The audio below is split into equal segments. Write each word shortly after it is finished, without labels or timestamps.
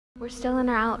We're still in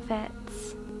our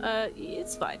outfits.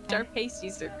 It's fine. Dark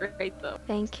pasties are great though.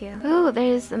 Thank you. Ooh,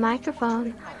 there's the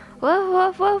microphone.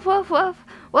 Woof, woof, woof, woof, woof.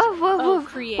 Woof, woof, Oh, woof.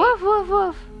 create. Woof, woof,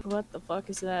 woof. What the fuck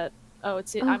is that? Oh,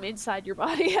 it's Oh. I'm inside your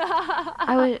body.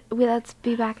 Let's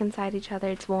be back inside each other.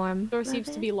 It's warm. Door seems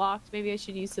to be locked. Maybe I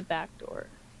should use the back door.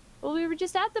 Well, we were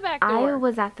just at the back door. I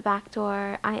was at the back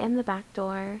door. I am the back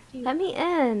door. Let me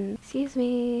in. Excuse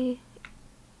me.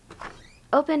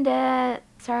 Opened it.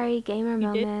 Sorry, gamer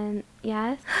moment.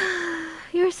 Yes.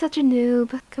 You're such a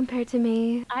noob compared to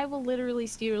me. I will literally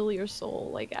steal your soul,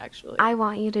 like actually. I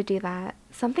want you to do that.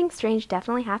 Something strange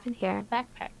definitely happened here.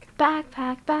 Backpack.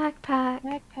 Backpack, backpack.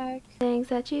 Backpack. Things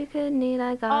that you could need,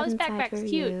 I got this inside backpack's for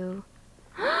cute. you.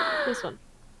 This one.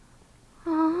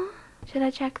 Aww. Should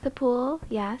I check the pool?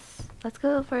 Yes. Let's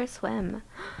go for a swim.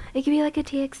 It could be like a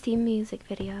TXT music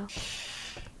video.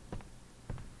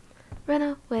 Run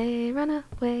away, run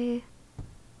away.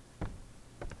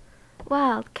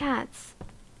 Wild cats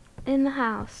in the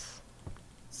house.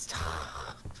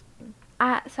 Stop.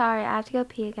 Sorry, I have to go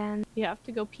pee again. You have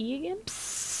to go pee again?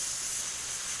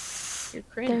 You're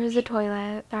cringe. There is a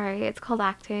toilet. Sorry, it's called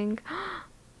acting.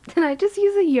 Did I just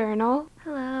use a urinal?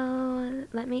 Hello,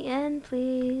 let me in,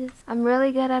 please. I'm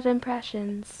really good at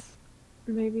impressions.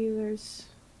 Maybe there's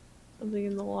something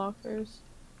in the lockers.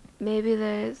 Maybe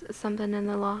there's something in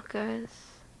the lockers.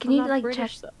 Can I'm you not like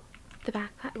British, check though. the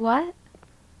backpack? What?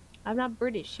 I'm not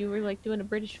British. You were like doing a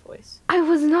British voice. I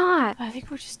was not. I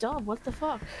think we're just dumb. What the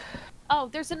fuck? Oh,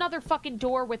 there's another fucking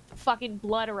door with fucking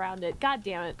blood around it. God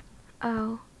damn it.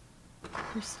 Oh.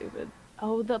 You're stupid.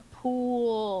 Oh, the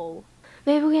pool.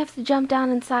 Maybe we have to jump down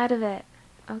inside of it.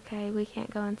 Okay, we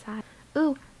can't go inside.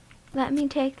 Ooh, let me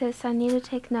take this. I need to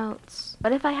take notes.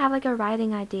 What if I have like a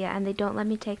writing idea and they don't let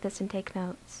me take this and take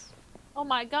notes? Oh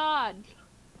my god.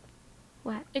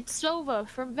 What? It's Sova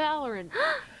from Valorant.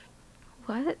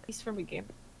 What? He's from a game.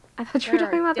 I thought you were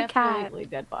talking about the cat. Definitely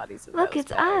dead bodies. In Look, those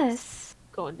it's bags. us.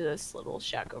 Go into this little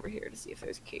shack over here to see if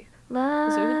there's a key. Love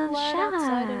Is there blood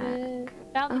outside of shack.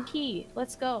 it? Found the key.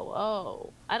 Let's go.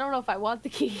 Oh, I don't know if I want the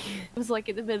key. It was like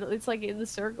in the middle. It's like in the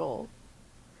circle.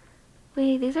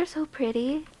 Wait, these are so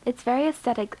pretty. It's very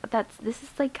aesthetic. This is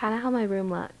like kind of how my room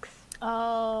looks.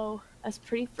 Oh, that's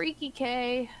pretty freaky,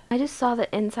 Kay. I just saw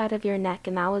the inside of your neck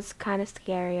and that was kind of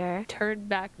scarier. Turn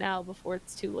back now before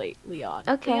it's too late, Leon.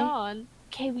 Okay. Leon.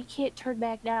 Okay, we can't turn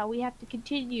back now. We have to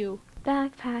continue.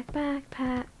 Backpack,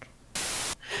 backpack.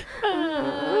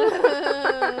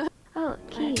 Oh,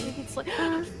 key. I think it's like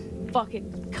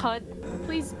fucking cunt.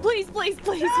 Please, please, please,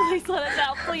 please, please let us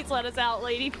out. Please let us out,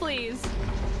 lady. Please.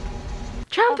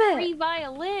 Trumpet. A free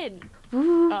violin.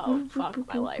 Ooh, Oh, fuck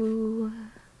my life. ooh.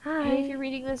 Hi. Hey, if you're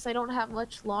reading this, I don't have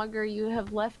much longer. You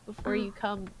have left before you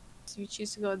come. So if you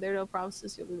choose to go there, no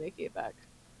promises you'll be making it back.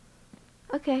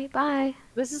 Okay, bye.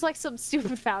 This is like some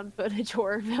stupid found footage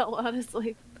horror film,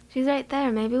 honestly. She's right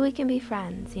there. Maybe we can be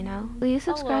friends, you know? Will you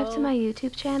subscribe to Hello. my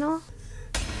YouTube channel?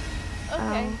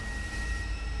 Okay. Oh.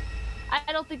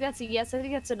 I don't think that's a yes. I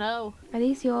think that's a no. Are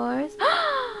these yours?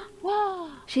 Whoa.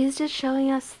 She's just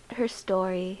showing us her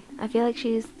story. I feel like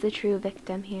she's the true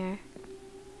victim here.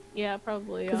 Yeah,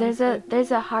 probably. Because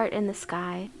there's a heart in the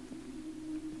sky.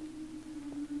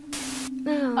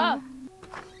 No. Oh.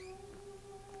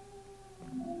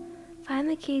 Find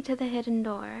the key to the hidden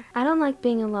door. I don't like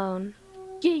being alone.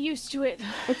 Get used to it.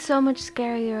 It's so much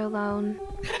scarier alone.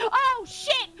 Oh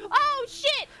shit! Oh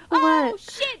shit! What? Oh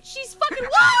shit! She's fucking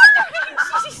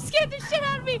whoa! She scared the shit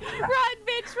out of me. Run,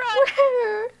 bitch, run!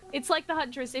 Where? It's like the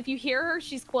Huntress. If you hear her,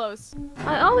 she's close.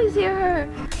 I always hear her.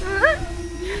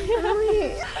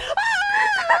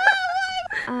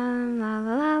 La la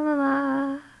la la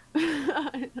la.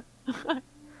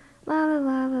 La la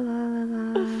la la la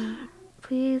la la.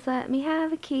 Please let me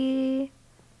have a key.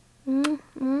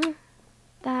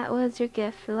 That was your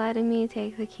gift for letting me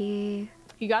take the key.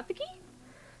 You got the key?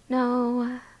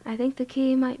 No, I think the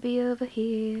key might be over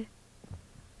here.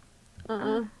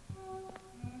 Oh,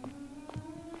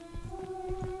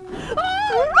 fuck,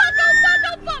 oh, fuck,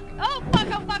 oh, fuck! Oh, fuck,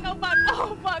 oh, fuck, oh, fuck!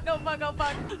 Oh, fuck, oh, fuck, oh,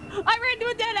 fuck! I ran to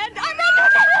a dead end! I ran to a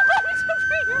dead end! Why did you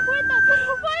bring her with us?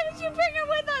 Why did you bring her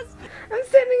with us? I'm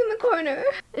standing in the corner.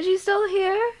 Is she still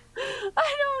here?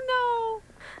 I don't know.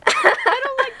 I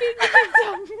don't like being the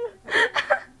victim.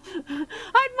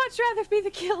 I'd much rather be the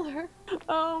killer.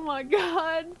 Oh my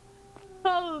god.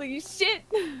 Holy shit.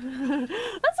 Let's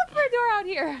look for a door out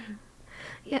here.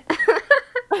 Yeah.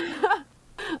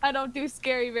 I don't do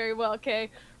scary very well, okay?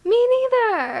 Me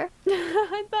neither.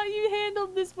 I thought you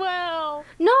handled this well.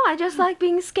 No, I just like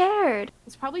being scared.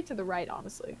 It's probably to the right,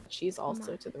 honestly. She's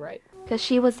also to the right. Because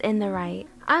she was in the right.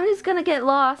 I'm just gonna get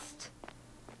lost.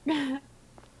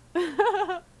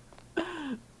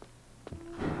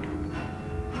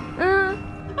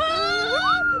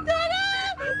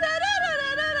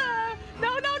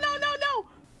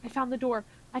 door.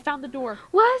 I found the door.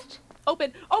 What?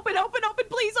 Open, open, open, open,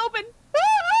 please open.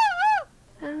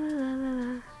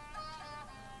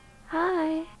 Hi.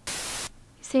 You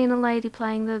seen a lady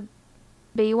playing the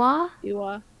biwa?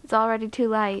 You It's already too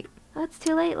late. Oh, it's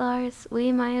too late, Lars.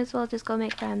 We might as well just go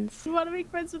make friends. want to make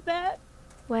friends with that?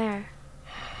 Where?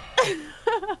 Fine.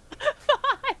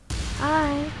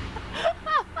 Hi.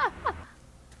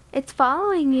 It's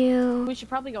following you. We should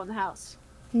probably go in the house.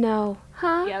 No.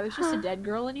 Huh? Yeah, there's just a dead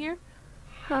girl in here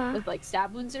Huh? with like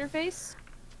stab wounds in her face.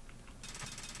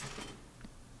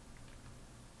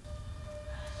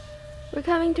 We're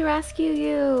coming to rescue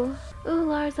you. Ooh,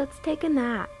 Lars, let's take a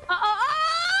nap. What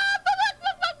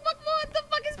the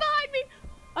fuck is behind me?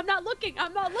 I'm not looking.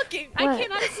 I'm not looking. What? I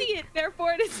cannot see it.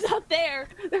 Therefore, it is not there.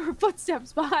 There were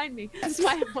footsteps behind me. It's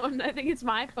my phone. I think it's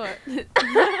my foot.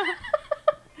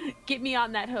 Get me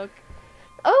on that hook.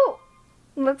 Oh!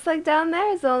 Looks like down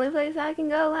there is the only place I can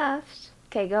go left.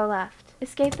 Okay, go left.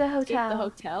 Escape the hotel. Escape the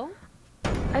hotel?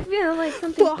 I feel like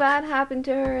something bad happened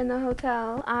to her in the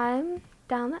hotel. I'm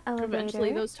down the elevator.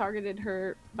 Eventually, those targeted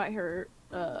her by her,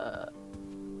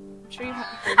 I'm sure you've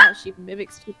heard how she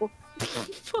mimics people.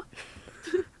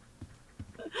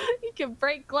 You can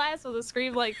break glass with a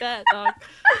scream like that, dog.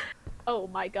 Oh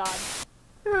my god.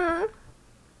 Huh.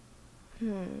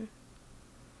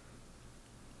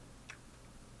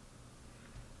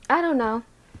 I don't know.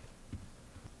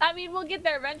 I mean, we'll get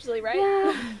there eventually, right?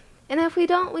 Yeah. And if we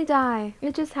don't, we die.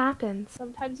 It just happens.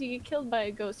 Sometimes you get killed by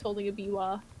a ghost holding a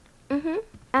biwa.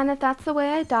 And if that's the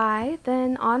way I die,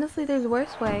 then honestly there's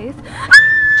worse ways. Oh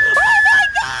my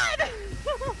god!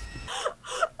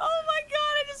 Oh my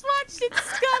god, I just watched it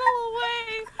scuttle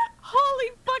away!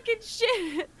 Holy fucking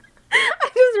shit! I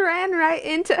just ran right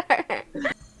into her.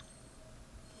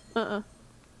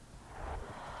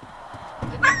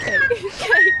 Okay.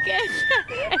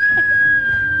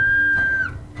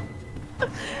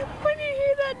 When you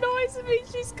hear that noise, it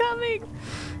means she's coming.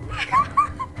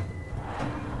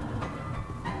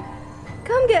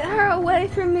 Come get her away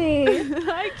from me.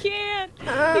 I can't. You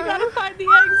gotta find the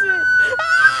exit.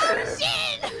 Oh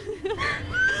shit!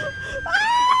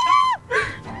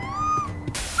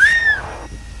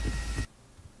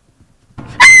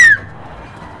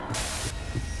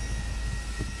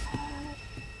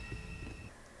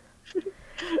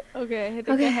 Okay, I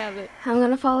think I have it. I'm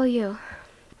gonna follow you.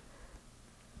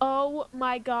 Oh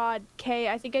my god, Kay,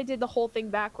 I think I did the whole thing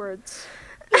backwards.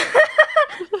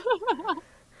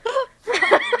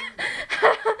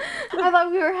 I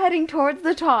thought we were heading towards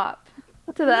the top.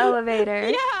 To the elevator.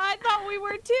 Yeah, I thought we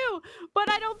were too, but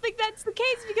I don't think that's the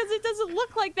case because it doesn't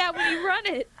look like that when you run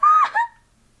it.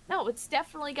 No, it's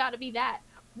definitely gotta be that.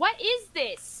 What is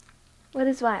this? What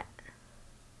is what?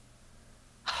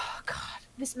 Oh god,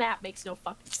 this map makes no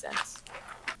fucking sense.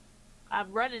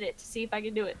 I'm running it to see if I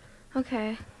can do it.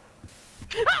 Okay.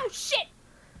 Oh shit!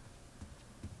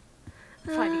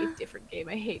 Finding a different game.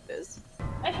 I hate this.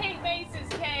 I hate mazes,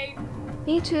 Kay.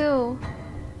 Me too.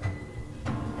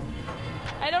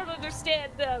 I don't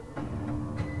understand them.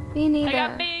 Me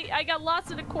neither. I got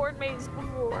lost in a corn maze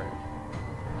before.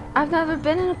 I've never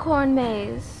been in a corn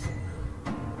maze.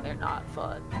 They're not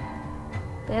fun.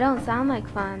 They don't sound like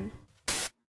fun.